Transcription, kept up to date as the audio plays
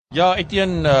Ja,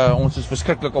 Etienne, ons is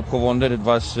verskriklik opgewonde. Dit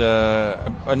was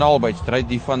 'n albeidsstryd.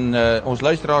 Die van ons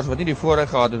luisteraars wat nie die voorreg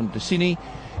gehad het om te sien nie.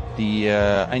 Die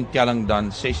eindtelling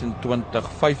dan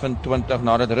 26-25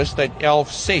 nadat rustyd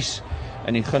 11-6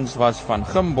 in die guns was van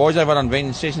Gim. Boys wat dan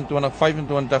wen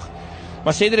 26-25.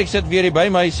 Maar Sedrick sit weer hier by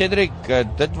my. Sedrick,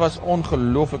 dit was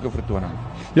ongelooflike vertoning.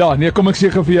 Ja, nee, kom ek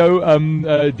sê vir jou,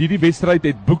 die wedstryd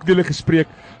het boekdele gespreek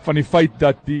van die feit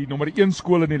dat die nommer 1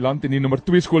 skool in die land en die nommer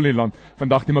 2 skool in die land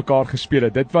vandag nie mekaar gespeel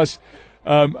het. Dit was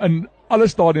in alle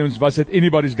stadiums was dit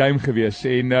anybody's game geweest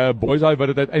en Boys wat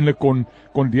dit uiteindelik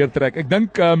kon deurtrek. Ek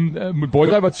dink met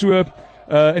Boys wat so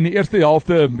in die eerste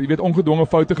helfte, jy weet, ongedwonge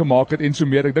foute gemaak het en so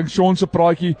meer. Ek dink Sean se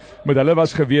praatjie met hulle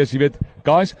was geweest, jy weet,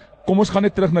 guys, kom ons gaan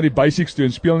net terug na die basics toe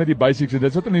en speel net die basics. En dit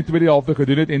is wat in die tweede helfte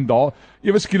gedoen het en daar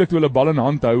ewe skielik toe hulle bal in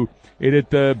hand hou, het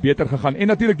dit beter gegaan. En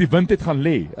natuurlik die wind het gaan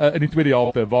lê in die tweede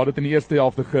helfte waar dit in die eerste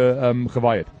helfte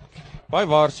gewaai het. Baie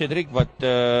waar, Sedrick, wat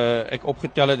ek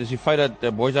opgetel het is die feit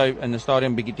dat Boys in die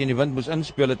stadion bietjie teen die wind moes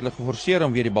inspeel, het hulle geforseer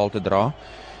om weer die bal te dra.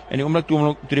 En die oomblik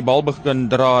toe die bal begin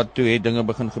dra, toe het dinge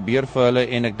begin gebeur vir hulle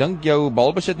en ek dink jou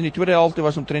balbesit in die tweede helfte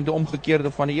was omtrent die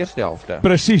omgekeerde van die eerste helfte.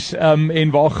 Presies,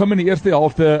 en waar Gim in die eerste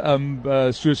helfte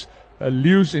soos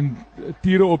leeu's en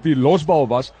tiere op die losbal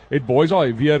was, het Boys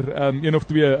weer een of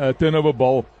twee turnover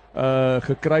bal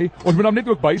gekry. Ons moet dan net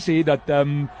ook by sê dat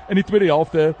in die tweede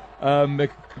helfte ek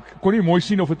kon nie mooi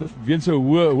sien of dit weens 'n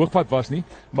hoogvat was nie,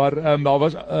 maar daar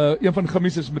was een van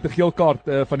Gimmies is met 'n geel kaart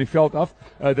van die veld af.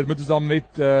 Dit moet ons dan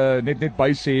net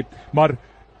by sê, maar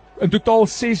in totaal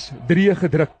 6-3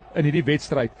 gedruk in hierdie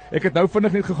wedstryd. Ek het nou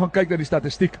vinnig net gegaan kyk na die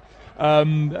statistiek.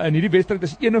 In hierdie wedstryd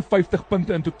is 51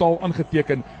 punte in totaal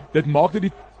aangeteken. Dit maak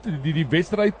dit die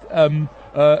wedstryd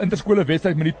Interskole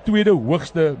wedstryd met die tweede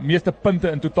hoogste meeste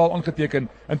punte in totaal aangeteken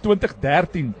in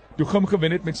 2013 toe Gim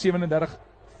gewen het met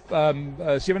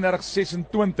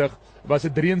 37-26 was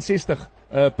dit 63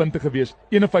 punte gewees,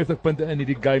 51 punte in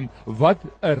hierdie game. Wat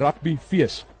 'n rugby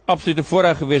fees. Absolute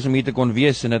voorreg gewees om hier te kon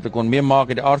wees en dit te kon meemaak.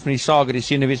 Die aard van die saak het die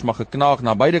senuwees mag geknaag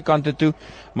na beide kante toe,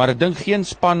 maar ek dink geen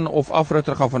span of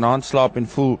afritter gaan vanaand slaap en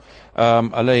voel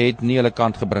hulle het nie hulle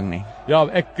kant gebring nie. Ja,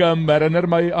 ek herinner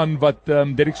my aan wat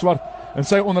Derek Swart in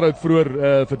sy onderhoud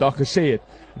vroeër vandag gesê het,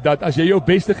 dat as jy jou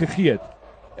beste gegee het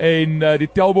en die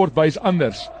telbord wys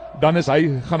anders, dan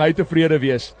gaan hy tevrede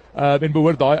wees en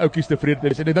behoort daai ouetjies tevrede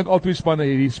wees. En ek dink al twee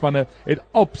hierdie spanne het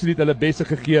absoluut hulle beste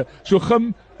gegee. So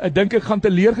Gim, ek dink ek gaan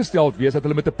teleurgesteld wees dat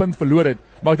hulle met 'n punt verloor het,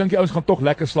 maar ek dink die ouens gaan tog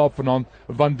lekker slaap vanaand,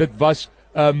 want dit was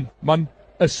 'n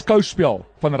skouspel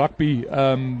van rugby,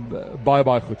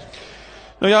 baie goed.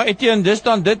 Nou ja, Etienne, dis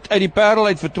dan dit uit die Parel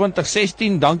uit vir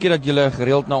 2016. Dankie dat julle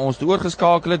gereeld na ons toe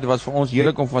oorgeskakel het. Dit was vir ons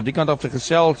heerlik om van die kant af te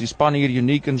gesels. Die span hier,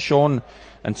 Unique en Sean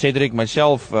en Sedrick,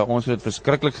 myself, ons het dit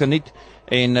verskriklik geniet.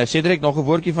 En Sedrick, nog 'n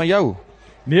woordjie van jou.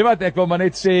 Nee wat, ek wil maar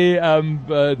net sê,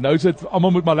 nou sit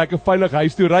almal moet maar lekker veilig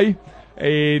huis toe ry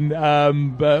en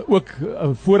ook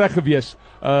voorreg gewees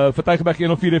vir Tygerberg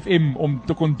 104 FM om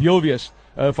te kon deel wees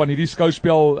van hierdie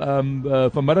skouspel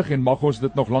vanmiddag en mag ons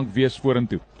dit nog lank wees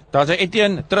vorentoe. Daar sê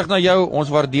Etienne, terug na jou, ons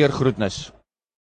waardeer groetnis.